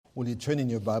Will you turn in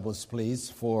your Bibles, please,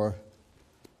 for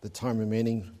the time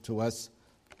remaining to us,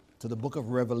 to the book of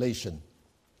Revelation.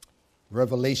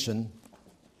 Revelation,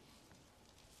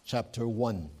 chapter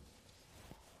 1.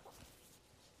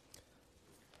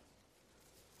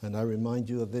 And I remind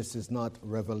you that this is not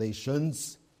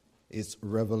Revelations, it's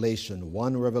Revelation.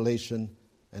 One revelation,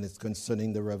 and it's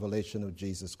concerning the revelation of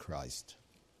Jesus Christ.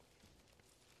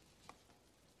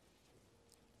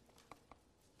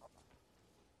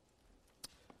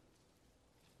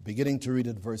 Beginning to read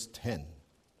at verse 10.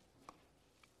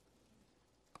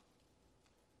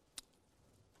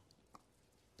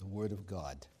 The Word of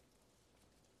God.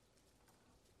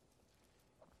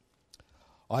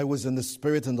 I was in the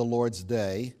Spirit in the Lord's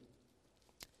day,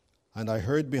 and I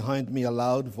heard behind me a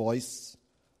loud voice,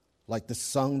 like the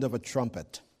sound of a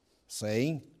trumpet,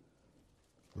 saying,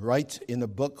 "Write in a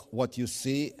book what you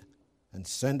see, and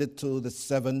send it to the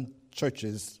 7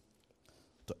 churches,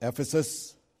 to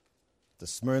Ephesus, to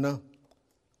Smyrna,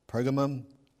 Pergamum,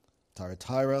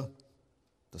 Thyatira,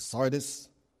 to Sardis,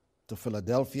 to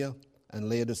Philadelphia, and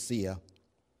Laodicea."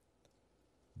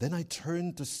 Then I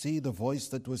turned to see the voice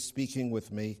that was speaking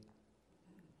with me,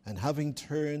 and having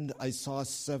turned, I saw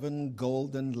 7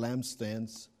 golden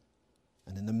lampstands,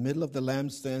 and in the middle of the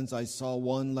lampstands I saw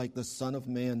one like the Son of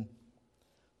Man,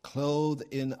 clothed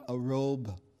in a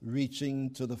robe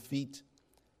reaching to the feet,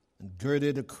 and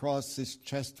girded across his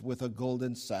chest with a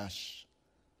golden sash.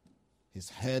 His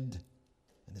head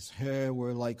and his hair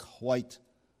were like white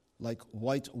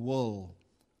wool,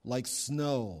 like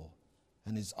snow,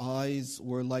 and his eyes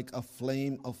were like a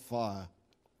flame of fire.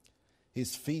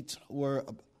 His feet were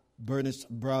burnished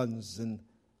bronze, and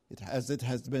as it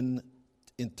has been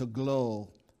into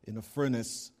glow in a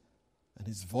furnace, and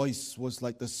his voice was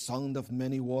like the sound of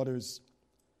many waters.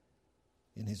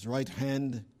 In his right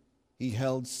hand he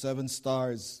held 7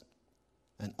 stars,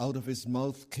 and out of his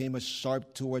mouth came a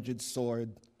sharp two-edged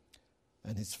sword,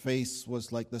 and his face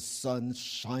was like the sun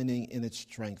shining in its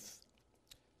strength.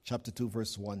 Chapter 2,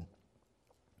 verse 1.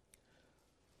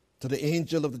 To the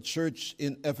angel of the church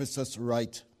in Ephesus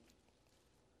write,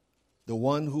 the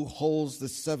one who holds the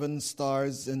 7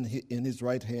 stars in his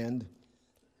right hand,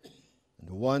 and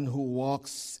the one who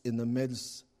walks in the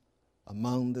midst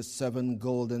among the 7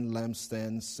 golden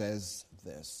lampstands says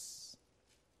this.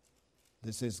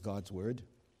 This is God's word.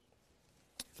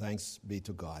 Thanks be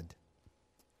to God.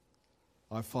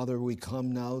 Our Father, we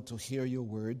come now to hear your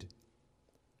word.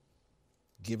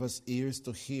 Give us ears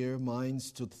to hear,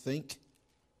 minds to think,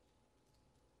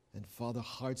 and Father,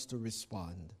 hearts to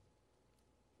respond.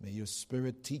 May your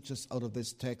Spirit teach us out of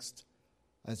this text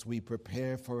as we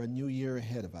prepare for a new year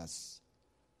ahead of us,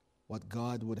 what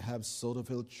God would have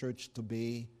Soderville Church to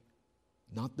be,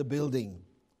 not the building,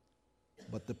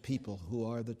 but the people who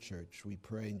are the church. We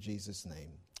pray in Jesus'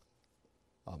 name.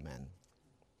 Amen.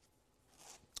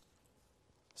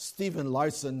 Stephen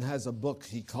Larson has a book.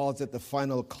 He calls it The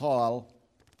Final Call.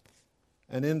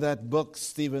 And in that book,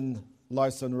 Stephen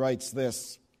Larson writes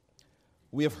this.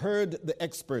 We have heard the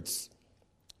experts.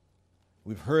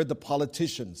 We've heard the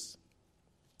politicians.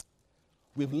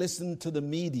 We've listened to the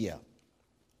media,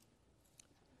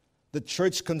 the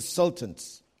church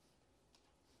consultants.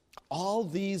 All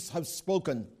these have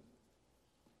spoken.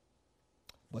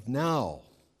 But now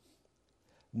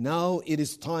it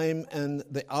is time and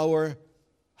the hour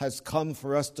has come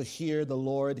for us to hear the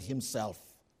Lord himself.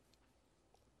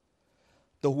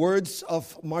 The words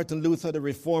of Martin Luther, the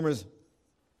Reformer,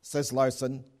 says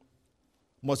Larson,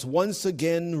 must once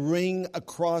again ring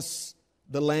across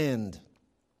the land.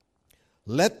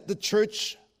 Let the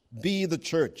church be the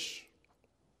church.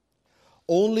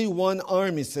 Only one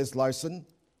army, says Larson,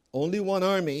 only one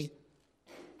army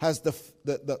has the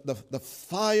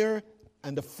fire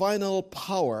and the final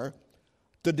power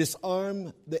to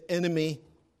disarm the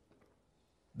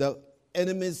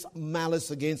enemy's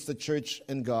malice against the church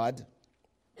and God.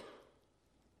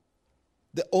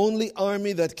 The only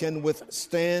army that can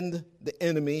withstand the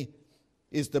enemy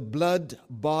is the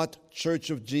blood-bought Church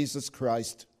of Jesus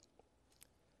Christ.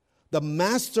 The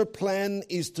master plan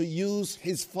is to use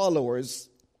his followers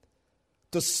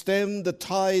to stem the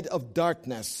tide of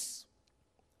darkness.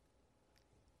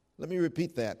 Let me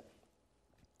repeat that.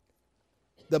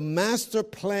 The master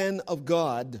plan of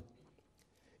God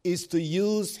is to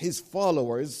use his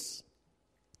followers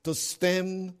to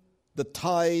stem the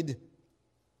tide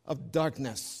of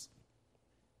darkness.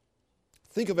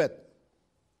 Think of it.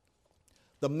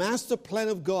 The master plan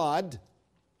of God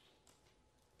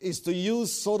is to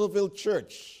use Soderville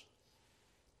Church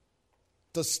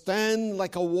to stand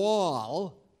like a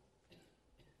wall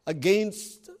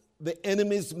against the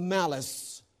enemy's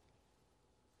malice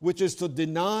which is to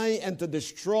deny and to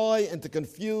destroy and to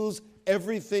confuse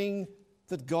everything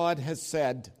that God has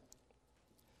said.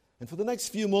 And for the next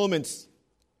few moments,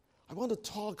 I want to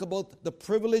talk about the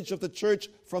privilege of the church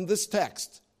from this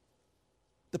text.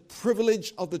 The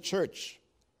privilege of the church.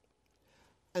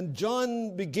 And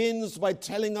John begins by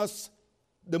telling us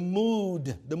the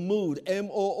mood,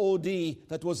 M-O-O-D,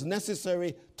 that was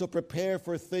necessary to prepare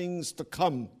for things to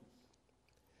come.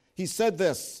 He said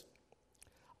this,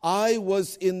 I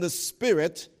was in the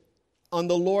Spirit on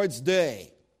the Lord's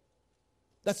day.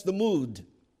 That's the mood.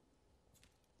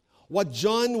 What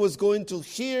John was going to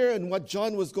hear and what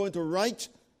John was going to write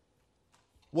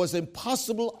was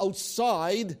impossible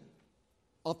outside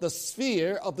of the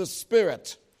sphere of the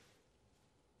Spirit.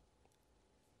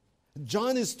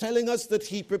 John is telling us that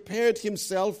he prepared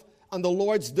himself on the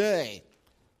Lord's day.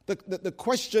 The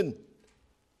question,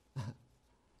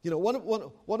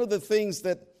 one of the things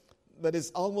that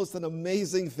is almost an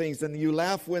amazing thing, and you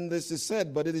laugh when this is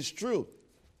said, but it is true,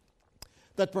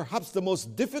 that perhaps the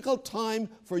most difficult time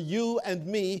for you and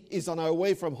me is on our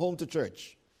way from home to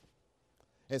church,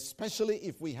 especially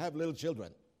if we have little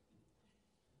children.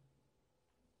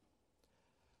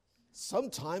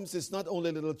 Sometimes it's not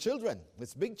only little children,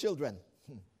 it's big children.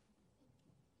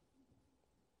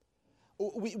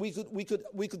 We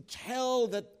could tell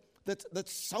that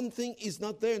something is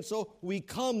not there, and so we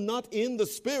come not in the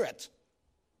Spirit.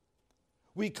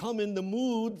 We come in the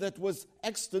mood that was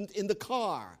extant in the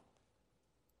car.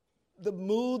 The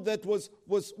mood that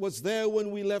was there when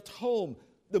we left home.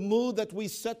 The mood that we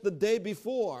set the day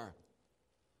before.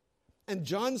 And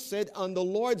John said on the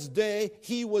Lord's day,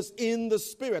 he was in the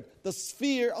Spirit, the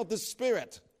sphere of the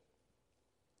Spirit.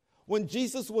 When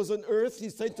Jesus was on earth, he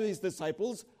said to his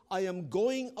disciples, I am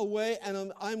going away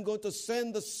and I'm going to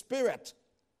send the Spirit.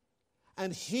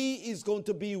 And he is going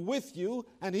to be with you,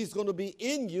 and he's going to be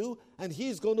in you, and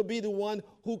he's going to be the one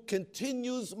who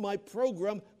continues my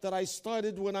program that I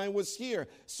started when I was here.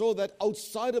 So that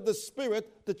outside of the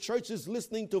Spirit, the church is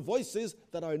listening to voices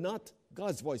that are not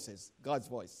God's voices, God's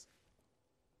voice.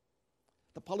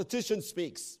 The politician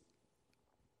speaks.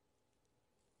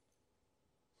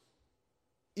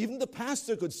 Even the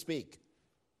pastor could speak.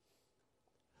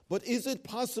 But is it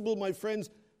possible, my friends,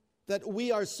 that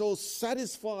we are so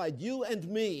satisfied, you and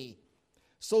me,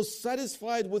 so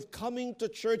satisfied with coming to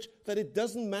church that it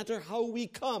doesn't matter how we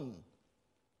come?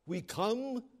 We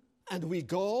come and we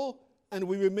go and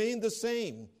we remain the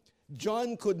same.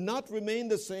 John could not remain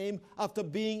the same after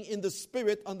being in the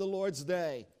Spirit on the Lord's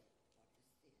day.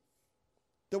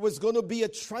 There was going to be a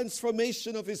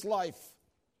transformation of his life.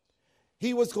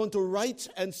 He was going to write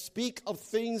and speak of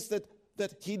things that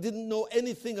he didn't know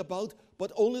anything about,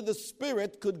 but only the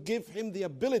Spirit could give him the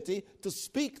ability to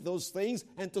speak those things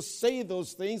and to say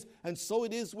those things, and so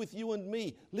it is with you and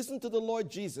me. Listen to the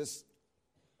Lord Jesus.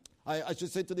 I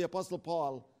should say to the Apostle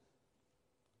Paul,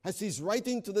 as he's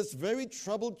writing to this very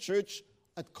troubled church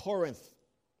at Corinth.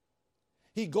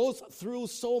 He goes through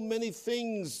so many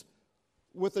things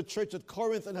with the church at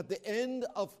Corinth, and at the end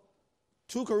of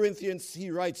 2 Corinthians,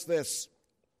 he writes this,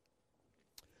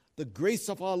 the grace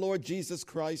of our Lord Jesus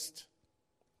Christ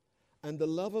and the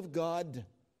love of God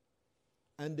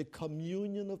and the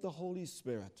communion of the Holy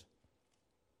Spirit.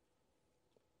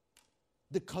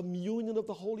 The communion of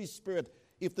the Holy Spirit.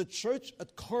 If the church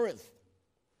at Corinth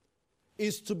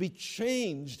is to be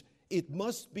changed, it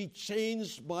must be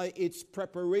changed by its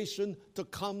preparation to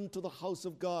come to the house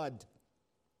of God.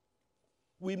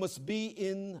 We must be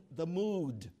in the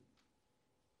mood.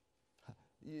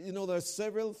 You know, there are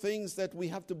several things that we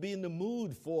have to be in the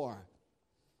mood for.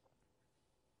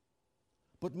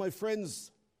 But my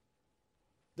friends,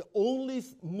 the only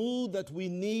mood that we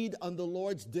need on the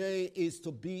Lord's day is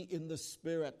to be in the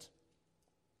Spirit.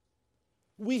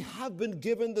 We have been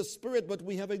given the Spirit, but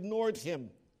we have ignored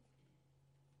Him.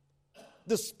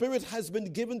 The Spirit has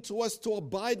been given to us to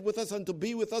abide with us and to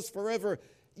be with us forever.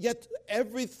 Yet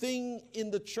everything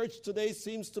in the church today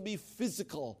seems to be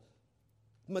physical,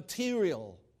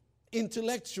 material,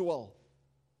 intellectual.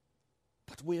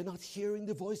 But we are not hearing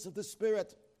the voice of the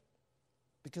Spirit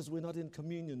because we're not in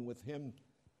communion with Him.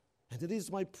 And it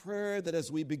is my prayer that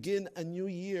as we begin a new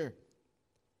year,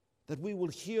 that we will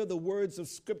hear the words of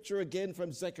Scripture again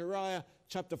from Zechariah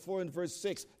chapter 4 and verse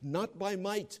 6. Not by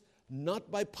might,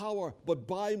 not by power, but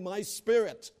by my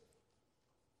Spirit.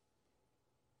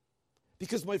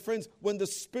 Because, my friends, when the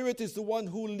Spirit is the one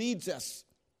who leads us,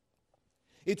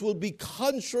 it will be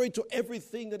contrary to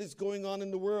everything that is going on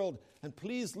in the world. And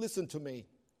please listen to me.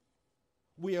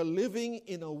 We are living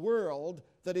in a world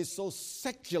that is so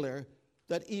secular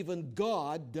that even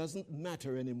God doesn't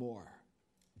matter anymore.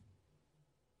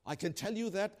 I can tell you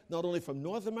that not only from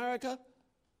North America,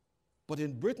 but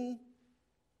in Britain,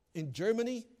 in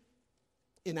Germany,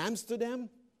 in Amsterdam,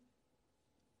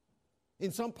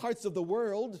 in some parts of the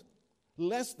world,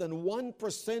 less than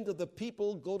 1% of the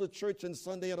people go to church on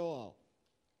Sunday at all.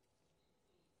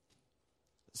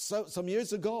 So, some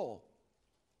years ago,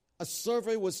 a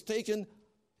survey was taken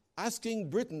asking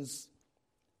Britons,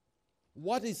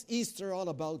 what is Easter all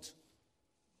about?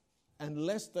 And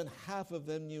less than half of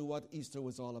them knew what Easter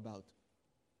was all about.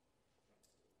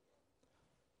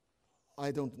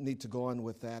 I don't need to go on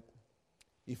with that.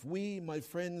 If we, my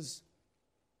friends,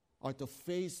 are to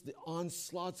face the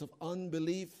onslaughts of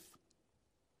unbelief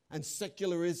and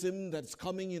secularism that's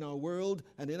coming in our world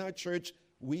and in our church,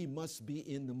 we must be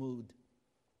in the mood.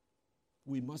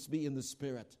 We must be in the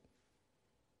Spirit.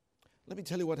 Let me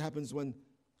tell you what happens when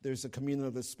there's a communion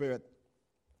of the Spirit.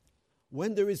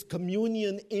 When there is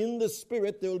communion in the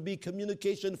Spirit, there will be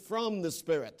communication from the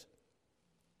Spirit.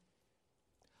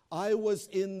 I was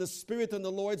in the Spirit on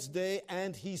the Lord's day,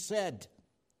 and He said,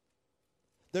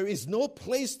 there is no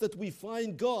place that we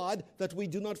find God that we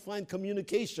do not find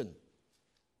communication.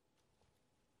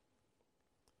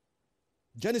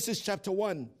 Genesis chapter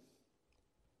 1.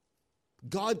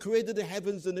 God created the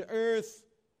heavens and the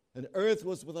earth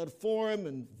was without form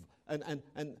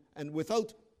and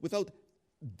without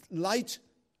light.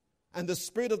 And the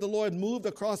Spirit of the Lord moved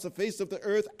across the face of the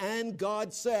earth, and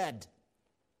God said.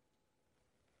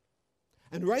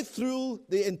 And right through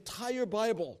the entire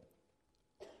Bible,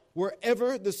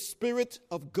 wherever the Spirit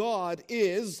of God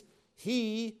is,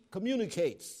 He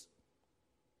communicates.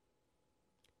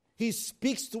 He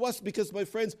speaks to us because, my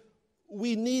friends,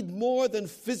 we need more than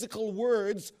physical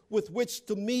words with which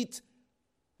to meet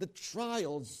the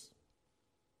trials,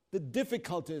 the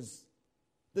difficulties,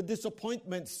 the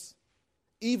disappointments,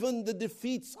 even the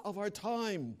defeats of our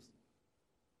times.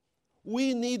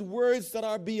 We need words that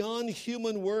are beyond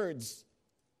human words.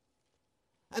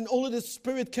 And only the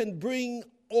Spirit can bring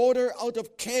order out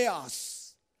of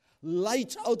chaos,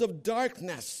 light out of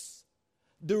darkness,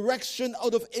 direction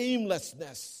out of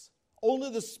aimlessness. Only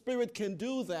the Spirit can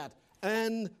do that.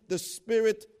 And the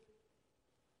Spirit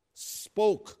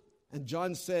spoke. And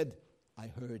John said, I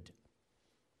heard.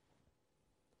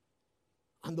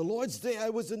 On the Lord's day, I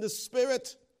was in the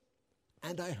Spirit,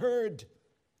 and I heard.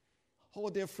 Oh,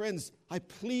 dear friends, I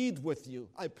plead with you.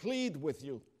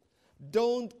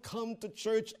 Don't come to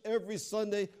church every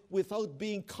Sunday without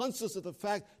being conscious of the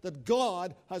fact that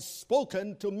God has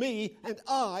spoken to me and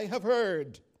I have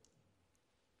heard.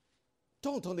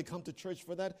 Don't only come to church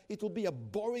for that. It will be a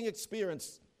boring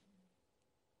experience.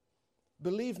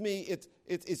 Believe me,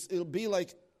 it'll be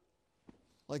like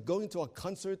going to a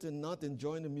concert and not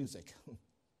enjoying the music.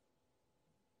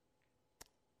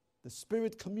 The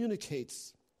Spirit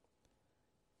communicates.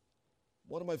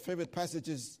 One of my favorite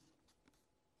passages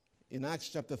in Acts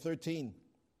chapter 13,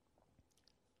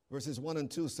 verses 1 and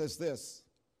 2 says this,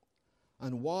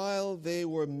 and while they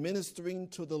were ministering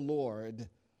to the Lord,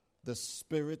 the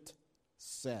Spirit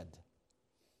said.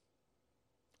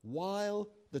 While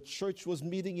the church was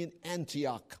meeting in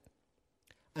Antioch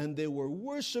and they were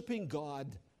worshiping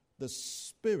God, the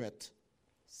Spirit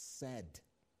said.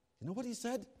 You know what He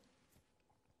said?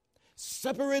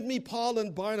 Separate me, Paul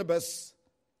and Barnabas,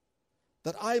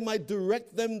 that I might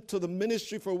direct them to the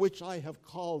ministry for which I have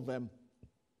called them.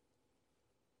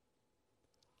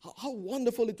 How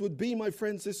wonderful it would be, my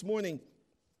friends, this morning,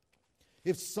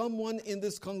 if someone in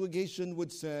this congregation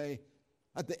would say,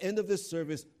 at the end of this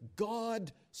service,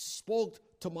 God spoke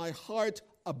to my heart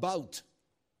about.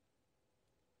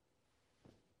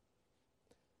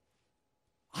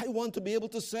 I want to be able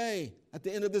to say, at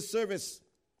the end of this service,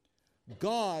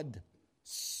 God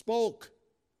spoke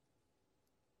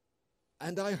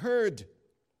and I heard.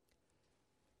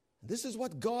 This is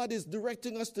what God is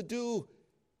directing us to do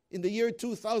in the year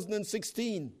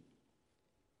 2016.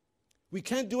 We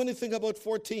can't do anything about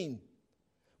 14.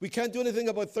 We can't do anything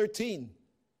about 13.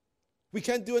 We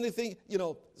can't do anything.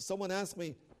 Someone asked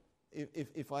me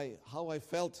how I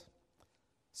felt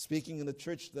speaking in the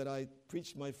church that I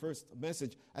preached my first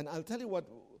message. And I'll tell you what,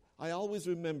 I always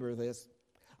remember this.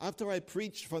 After I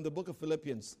preached from the book of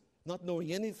Philippians, not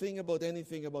knowing anything about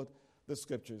the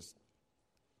scriptures,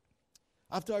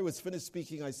 after I was finished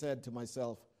speaking, I said to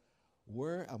myself,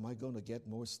 where am I going to get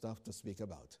more stuff to speak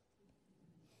about?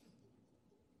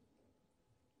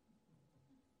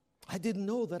 I didn't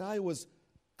know that I was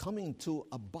coming to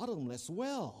a bottomless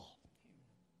well.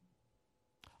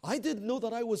 I didn't know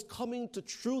that I was coming to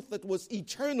truth that was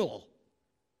eternal.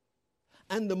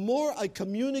 And the more I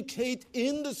communicate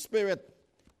in the Spirit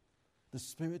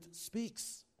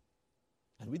speaks.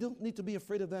 And we don't need to be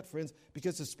afraid of that, friends,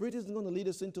 because the Spirit isn't going to lead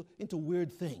us into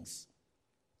weird things.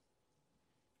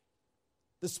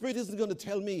 The Spirit isn't going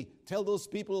to tell those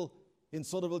people in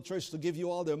Somerville Church to give you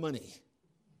all their money.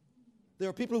 There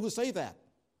are people who say that.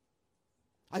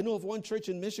 I know of one church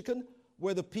in Michigan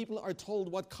where the people are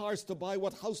told what cars to buy,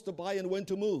 what house to buy, and when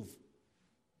to move.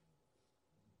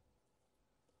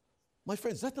 My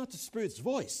friends, that's not the Spirit's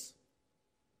voice.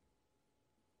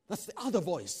 That's the other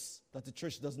voice that the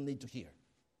church doesn't need to hear.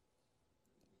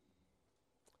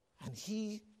 And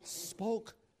he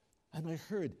spoke, and I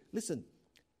heard. Listen,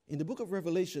 in the book of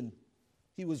Revelation,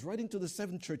 he was writing to the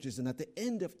 7 churches, and at the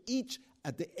end of each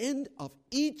of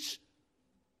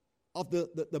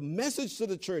the message to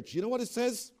the church, you know what it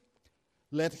says?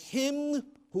 Let him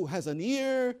who has an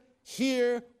ear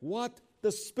hear what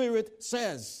the Spirit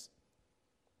says.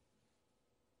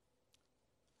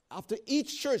 After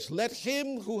each church, let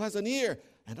him who has an ear.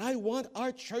 And I want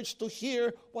our church to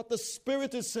hear what the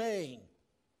Spirit is saying.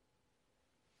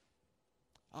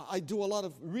 I do a lot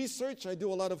of research. I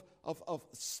do a lot of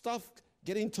stuff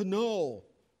getting to know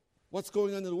what's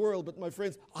going on in the world. But my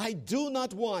friends, I do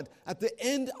not want, at the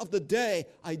end of the day,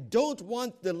 I don't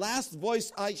want the last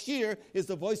voice I hear is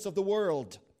the voice of the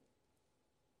world.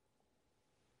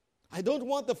 I don't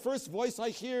want the first voice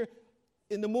I hear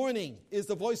in the morning is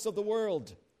the voice of the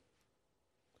world.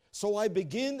 So I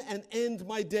begin and end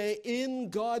my day in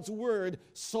God's Word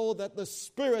so that the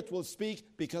Spirit will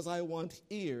speak, because I want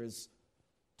ears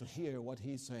to hear what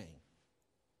He's saying.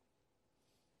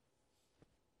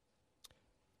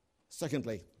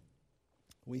 Secondly,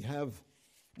 we have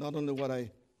not only what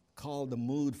I call the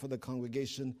mood for the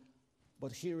congregation,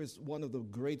 but here is one of the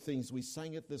great things. We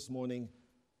sang it this morning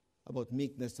about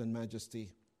meekness and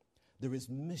majesty. There is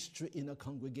mystery in a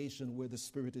congregation where the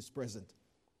Spirit is present.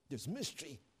 There's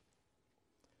mystery.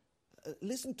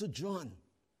 Listen to John.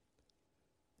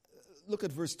 Look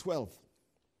at verse 12.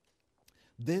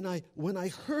 Then when I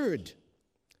heard,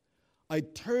 I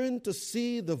turned to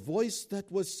see the voice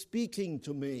that was speaking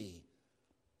to me.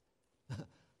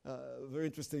 A very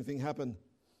interesting thing happened.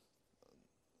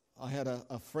 I had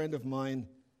a friend of mine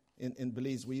in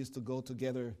Belize. We used to go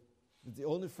together. The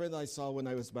only friend I saw when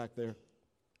I was back there,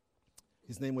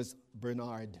 his name was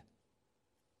Bernard.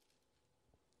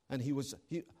 And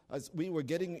as we were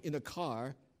getting in a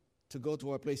car to go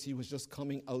to our place, he was just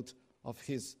coming out of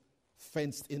his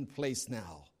fenced-in place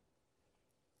now.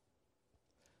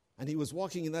 And he was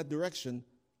walking in that direction,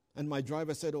 and my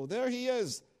driver said, "Oh, there he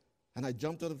is." And I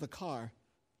jumped out of the car,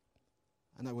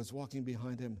 and I was walking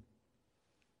behind him,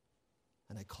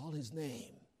 and I called his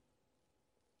name.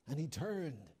 And he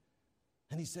turned,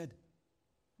 and he said,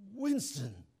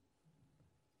 "Winston,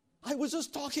 I was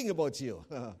just talking about you."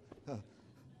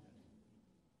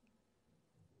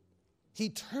 He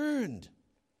turned.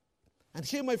 And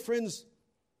here, my friends,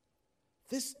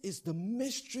 this is the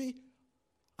mystery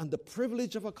and the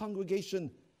privilege of a congregation,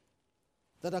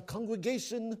 that a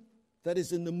congregation that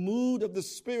is in the mood of the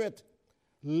Spirit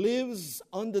lives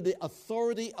under the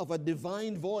authority of a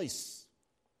divine voice.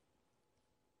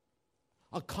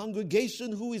 A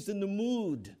congregation who is in the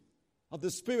mood of the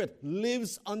Spirit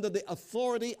lives under the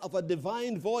authority of a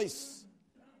divine voice.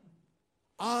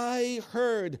 I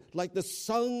heard like the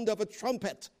sound of a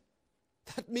trumpet.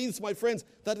 That means, my friends,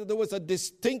 that there was a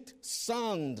distinct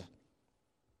sound.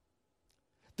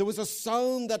 There was a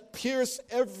sound that pierced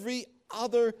every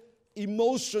other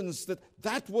emotions.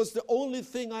 That was the only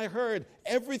thing I heard.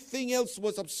 Everything else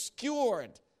was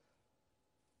obscured.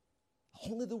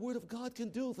 Only the Word of God can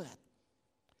do that.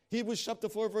 Hebrews chapter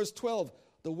 4, verse 12.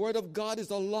 The Word of God is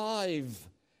alive.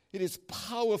 It is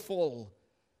powerful.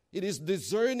 It is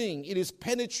discerning. It is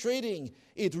penetrating.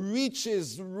 It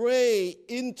reaches way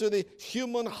into the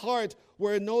human heart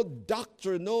where no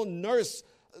doctor, no nurse,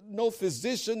 no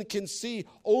physician can see.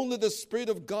 Only the Spirit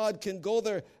of God can go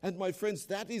there. And my friends,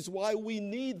 that is why we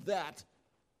need that.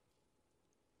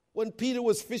 When Peter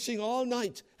was fishing all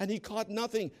night and he caught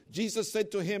nothing, Jesus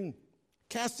said to him,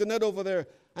 "Cast the net over there."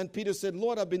 And Peter said,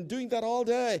 "Lord, I've been doing that all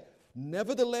day.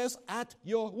 Nevertheless, at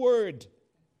your word."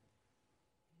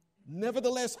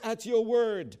 Nevertheless, at your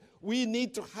word. We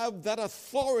need to have that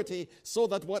authority so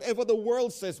that whatever the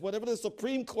world says, whatever the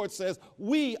Supreme Court says,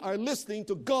 we are listening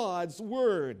to God's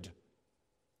word.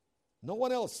 No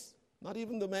one else, not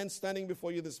even the man standing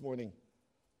before you this morning.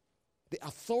 The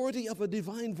authority of a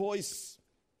divine voice.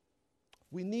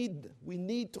 We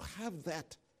need to have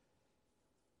that.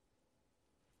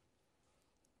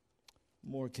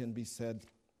 More can be said.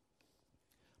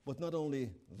 But not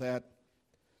only that,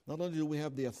 not only do we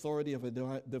have the authority of a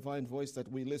divine voice that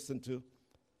we listen to,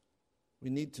 we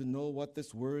need to know what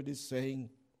this word is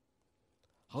saying.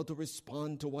 how to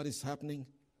respond to what is happening.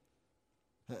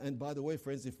 And by the way,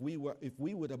 friends, if we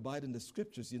would abide in the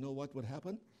Scriptures, you know what would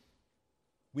happen?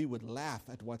 We would laugh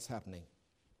at what's happening.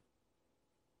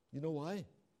 You know why?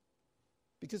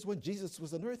 Because when Jesus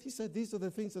was on earth, he said, these are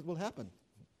the things that will happen.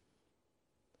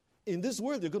 In this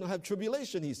world, you're going to have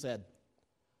tribulation, he said.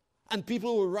 And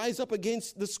people will rise up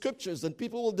against the Scriptures, and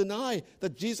people will deny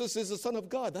that Jesus is the Son of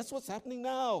God. That's what's happening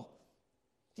now.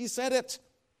 He said it.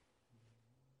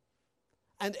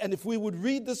 And if we would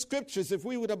read the Scriptures, if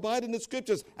we would abide in the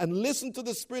Scriptures and listen to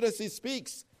the Spirit as he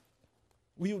speaks,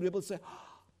 we would be able to say,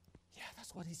 oh, yeah,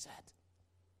 that's what he said.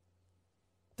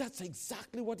 That's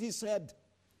exactly what he said.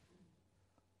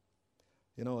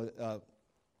 You know,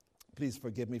 please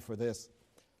forgive me for this,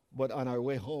 but on our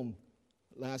way home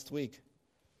last week,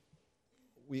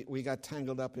 we got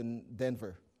tangled up in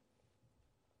Denver.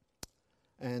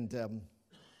 And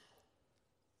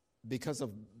because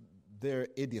of their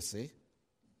idiocy,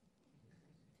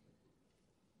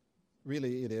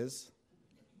 really it is,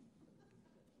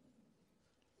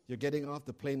 you're getting off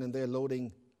the plane and they're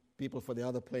loading people for the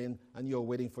other plane, and you're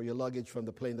waiting for your luggage from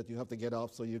the plane that you have to get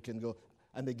off so you can go,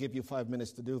 and they give you 5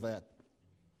 minutes to do that.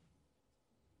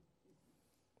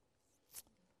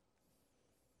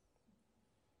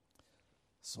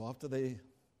 So after they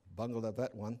bungled at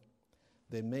that one,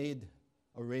 they made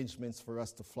arrangements for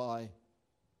us to fly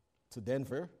to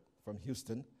Denver from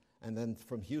Houston, and then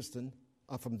from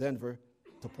Denver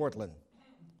to Portland.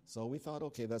 So we thought,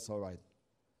 okay, that's all right.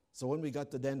 So when we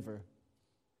got to Denver,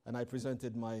 and I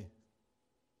presented my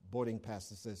boarding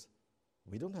pass, it says,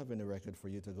 we don't have any record for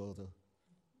you to go to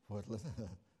Portland.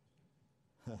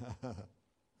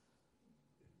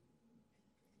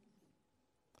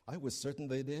 I was certain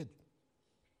they did.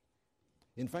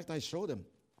 In fact, I showed him.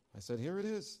 I said, here it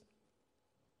is.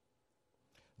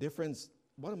 Dear friends,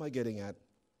 what am I getting at?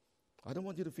 I don't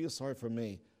want you to feel sorry for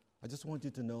me. I just want you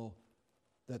to know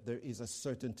that there is a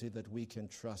certainty that we can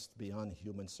trust beyond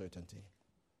human certainty.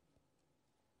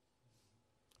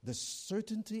 The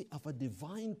certainty of a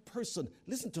divine person.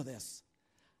 Listen to this.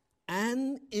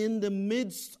 And in the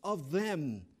midst of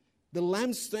them, the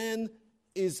lampstand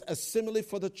is a simile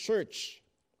for the church.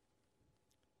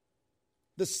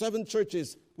 The 7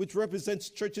 churches, which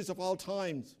represents churches of all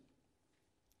times.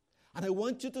 And I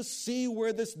want you to see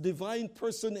where this divine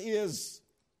person is.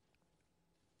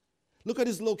 Look at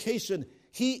his location.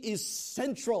 He is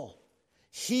central.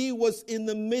 He was in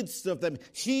the midst of them.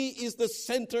 He is the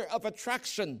center of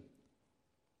attraction.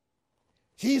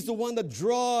 He's the one that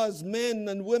draws men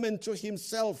and women to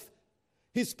himself.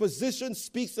 His position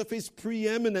speaks of his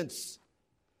preeminence.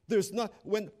 There's not,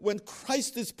 when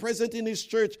Christ is present in his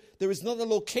church, there is not a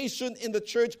location in the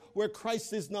church where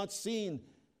Christ is not seen.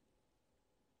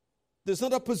 There's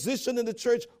not a position in the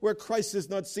church where Christ is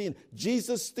not seen.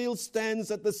 Jesus still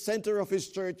stands at the center of his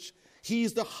church.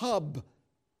 He's the hub,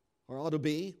 or ought to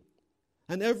be.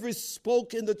 And every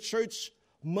spoke in the church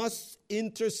must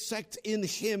intersect in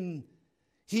him.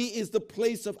 He is the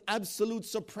place of absolute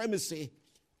supremacy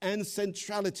and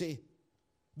centrality.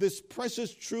 This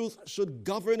precious truth should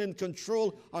govern and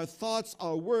control our thoughts,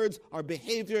 our words, our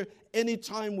behavior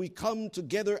anytime we come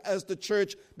together as the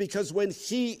church, because when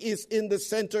he is in the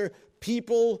center,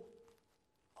 people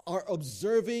are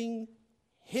observing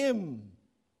him.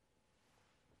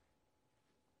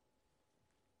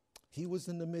 He was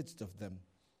in the midst of them.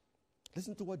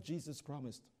 Listen to what Jesus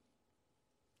promised.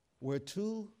 Where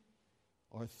 2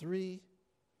 or 3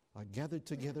 are gathered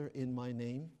together in my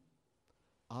name,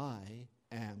 I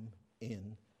am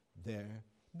in their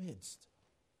midst.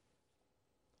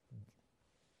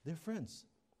 Dear friends,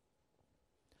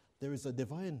 there is a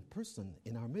divine person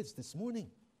in our midst this morning.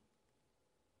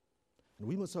 And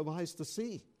we must have eyes to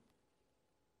see.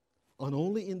 And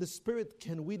only in the Spirit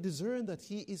can we discern that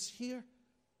he is here.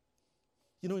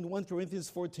 You know, in 1 Corinthians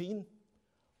 14,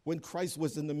 when Christ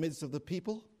was in the midst of the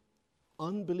people,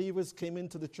 unbelievers came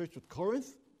into the church of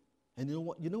Corinth, and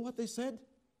you know what they said?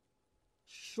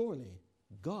 Surely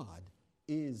God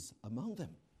is among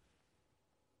them.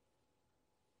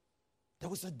 There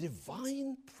was a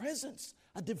divine presence,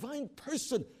 a divine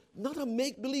person, not a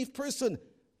make-believe person.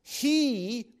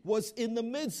 He was in the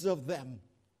midst of them.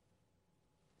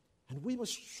 And we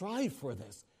must strive for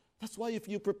this. That's why if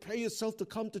you prepare yourself to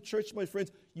come to church, my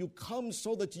friends, you come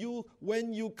so that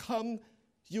when you come,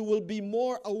 you will be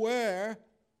more aware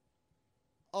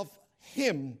of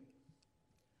him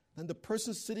than the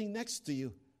person sitting next to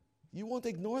you. You won't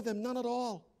ignore them, none at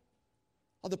all.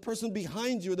 Or the person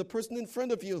behind you, the person in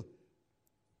front of you.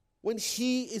 When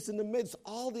he is in the midst,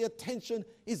 all the attention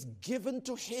is given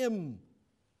to him.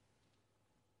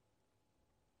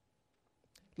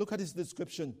 Look at his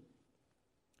description.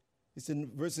 It's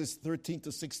in verses 13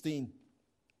 to 16.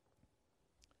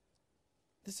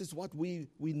 This is what we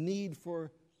need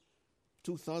for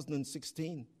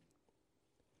 2016.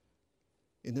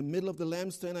 In the middle of the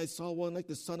lampstand, I saw one like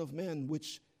the Son of Man,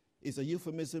 which is a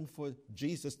euphemism for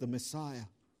Jesus, the Messiah.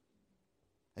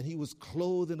 And he was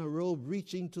clothed in a robe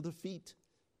reaching to the feet.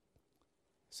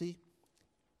 See,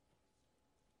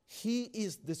 he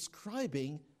is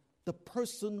describing the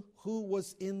person who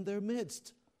was in their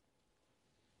midst.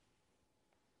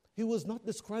 He was not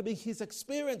describing his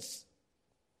experience.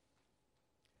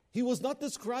 He was not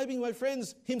describing, my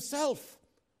friends, himself.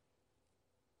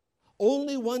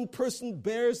 Only one person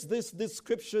bears this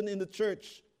description in the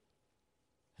church,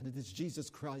 and it is Jesus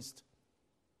Christ.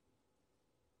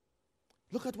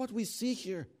 Look at what we see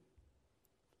here.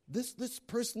 This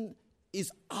person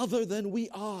is other than we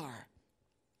are.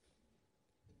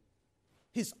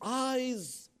 His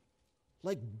eyes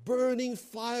like burning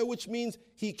fire, which means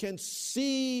he can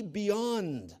see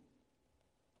beyond.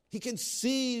 He can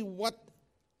see what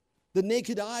the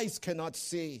naked eyes cannot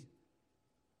see.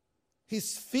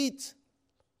 His feet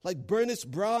like burnished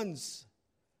bronze.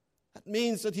 That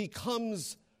means that he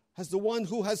comes as the one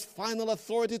who has final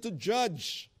authority to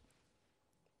judge.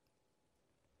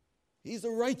 He's the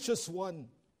righteous one.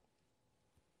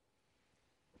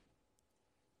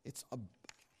 It's an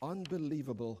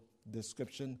unbelievable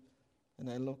description. And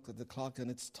I look at the clock and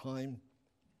it's time.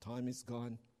 Time is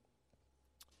gone.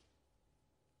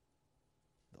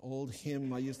 The old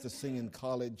hymn I used to sing in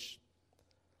college.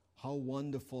 How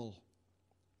wonderful,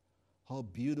 how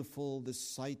beautiful the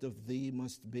sight of thee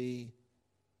must be.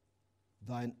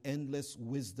 Thine endless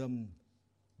wisdom,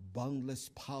 boundless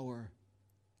power,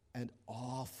 and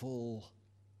awful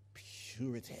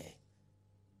purity.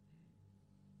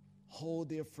 Oh,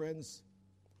 dear friends,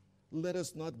 let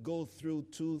us not go through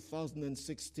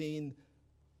 2016,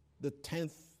 the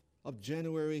 10th of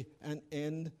January, and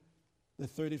end the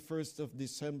 31st of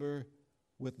December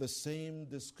with the same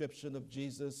description of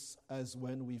Jesus as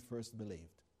when we first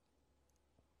believed.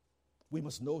 We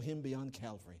must know him beyond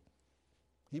Calvary.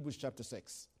 Hebrews chapter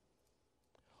 6.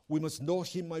 We must know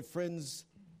him, my friends,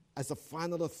 as a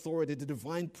final authority, the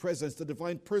divine presence, the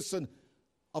divine person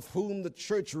of whom the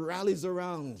church rallies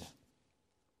around.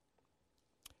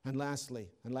 And lastly,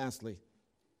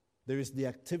 there is the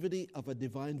activity of a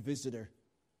divine visitor.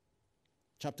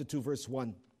 Chapter 2, verse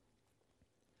 1.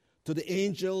 To the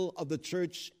angel of the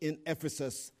church in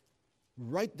Ephesus,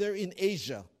 right there in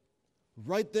Asia,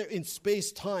 right there in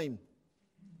space-time,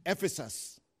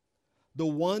 Ephesus, the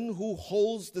one who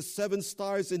holds the 7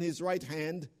 stars in his right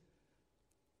hand,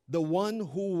 the one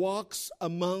who walks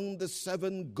among the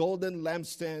 7 golden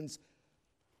lampstands.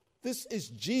 This is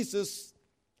Jesus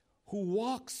who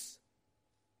walks,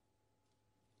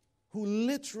 who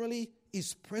literally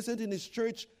is present in his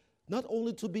church, not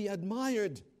only to be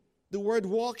admired. The word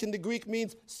walk in the Greek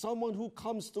means someone who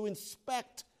comes to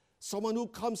inspect, someone who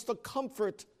comes to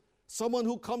comfort, someone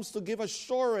who comes to give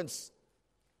assurance.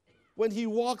 When he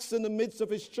walks in the midst of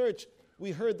his church,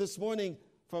 we heard this morning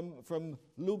from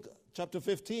Luke chapter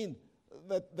 15,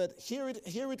 that here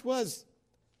it was.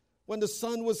 When the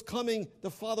Son was coming, the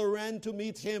Father ran to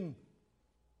meet him.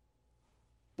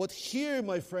 But here,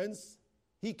 my friends,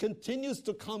 he continues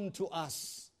to come to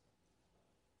us.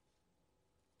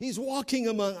 He's walking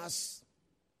among us.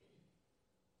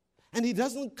 And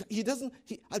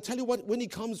I'll tell you what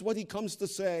he comes to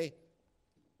say.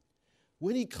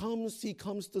 When he comes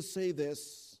to say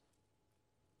this: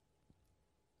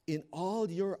 in all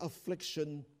your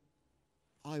affliction,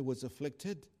 I was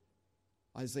afflicted.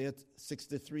 Isaiah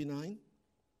 63:9.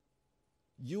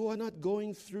 You are not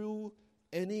going through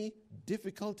any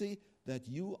difficulty that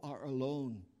you are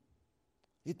alone.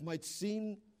 It might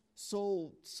seem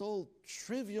so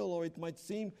trivial, or it might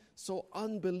seem so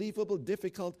unbelievable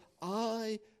difficult.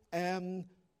 I am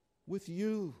with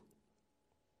you.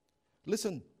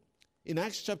 Listen, in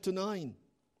Acts chapter 9,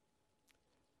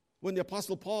 when the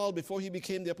Apostle Paul, before he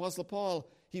became the Apostle Paul,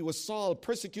 he was Saul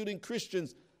persecuting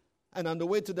Christians, and on the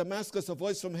way to Damascus, a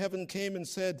voice from heaven came and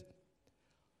said,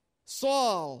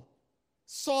 Saul,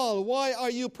 Saul, why are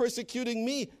you persecuting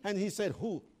me? And he said,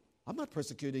 who? I'm not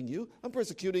persecuting you. I'm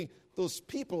persecuting those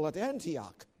people at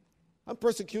Antioch. I'm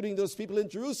persecuting those people in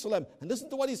Jerusalem. And listen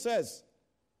to what he says.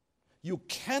 You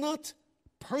cannot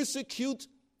persecute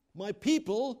my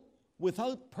people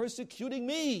without persecuting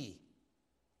me.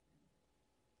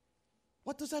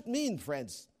 What does that mean,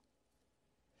 friends?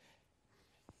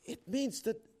 It means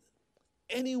that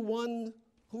anyone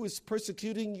who is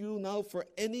persecuting you now for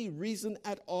any reason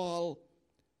at all,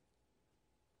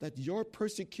 that your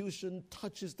persecution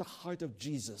touches the heart of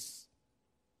Jesus.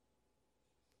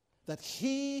 That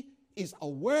he is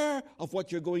aware of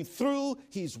what you're going through.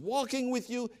 He's walking with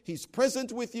you. He's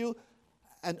present with you.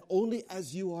 And only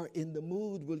as you are in the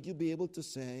mood will you be able to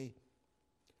say,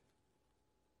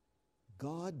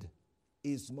 God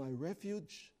is my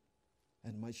refuge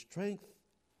and my strength,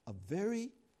 a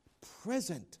very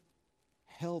present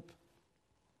help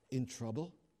in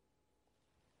trouble.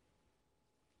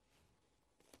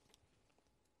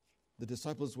 The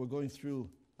disciples were going through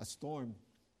a storm,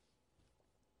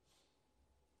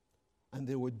 and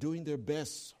they were doing their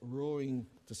best, rowing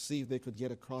to see if they could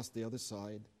get across the other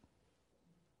side.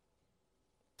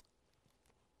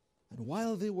 And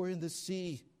while they were in the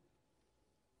sea,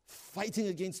 fighting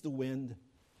against the wind,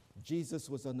 Jesus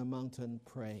was on the mountain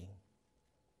praying.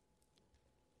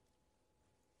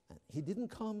 And he didn't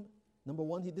come, number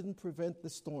one, he didn't prevent the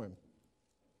storm.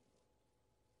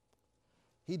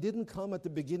 He didn't come at the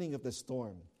beginning of the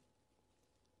storm.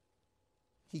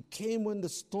 He came when the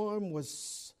storm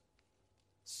was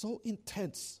so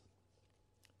intense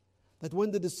that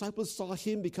when the disciples saw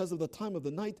him because of the time of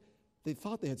the night, they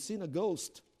thought they had seen a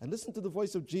ghost. And listen to the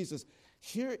voice of Jesus.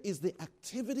 Here's the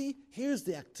activity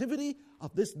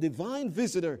of this divine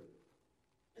visitor.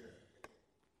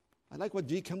 I like what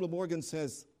G. Kemble Morgan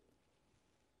says.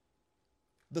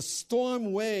 The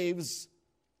storm waves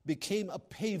became a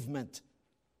pavement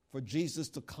for Jesus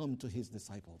to come to his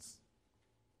disciples.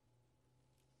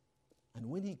 And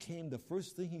when he came, the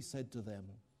first thing he said to them,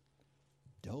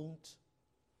 don't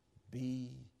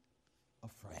be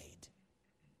afraid.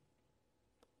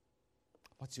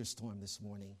 What's your storm this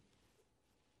morning?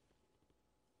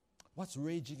 What's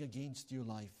raging against your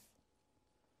life?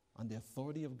 On the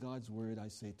authority of God's word, I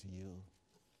say to you,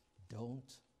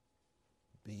 don't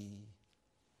be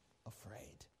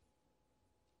afraid.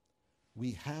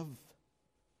 We have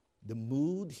the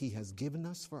mood he has given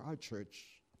us for our church.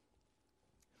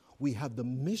 We have the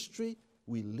mystery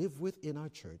we live with in our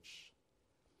church.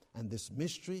 And this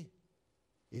mystery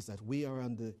is that we are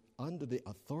under the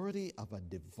authority of a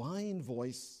divine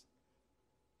voice.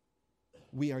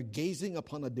 We are gazing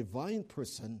upon a divine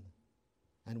person,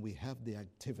 and we have the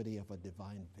activity of a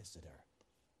divine visitor.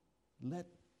 Let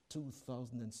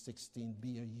 2016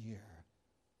 be a year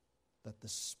that the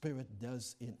Spirit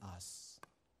does in us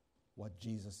what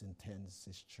Jesus intends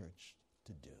his church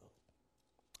to do.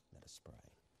 Let us pray.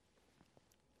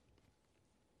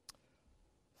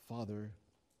 Father,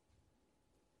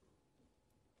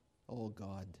 oh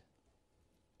God,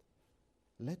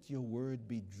 let your word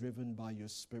be driven by your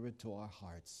Spirit to our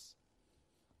hearts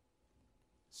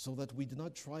so that we do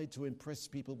not try to impress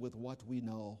people with what we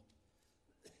know,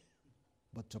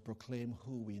 but to proclaim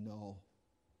who we know.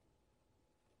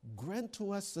 Grant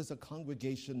to us as a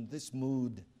congregation this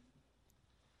mood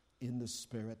in the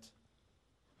Spirit.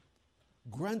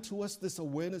 Grant to us this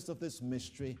awareness of this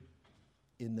mystery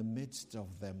in the midst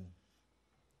of them.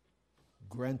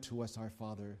 Grant to us, our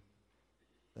Father,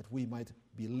 that we might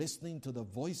be listening to the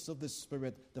voice of the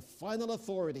Spirit, the final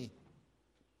authority,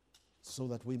 so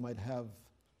that we might have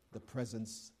the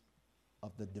presence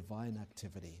of the divine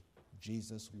activity.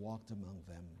 Jesus walked among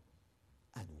them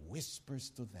and whispers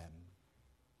to them,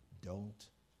 don't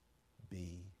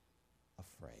be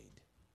afraid.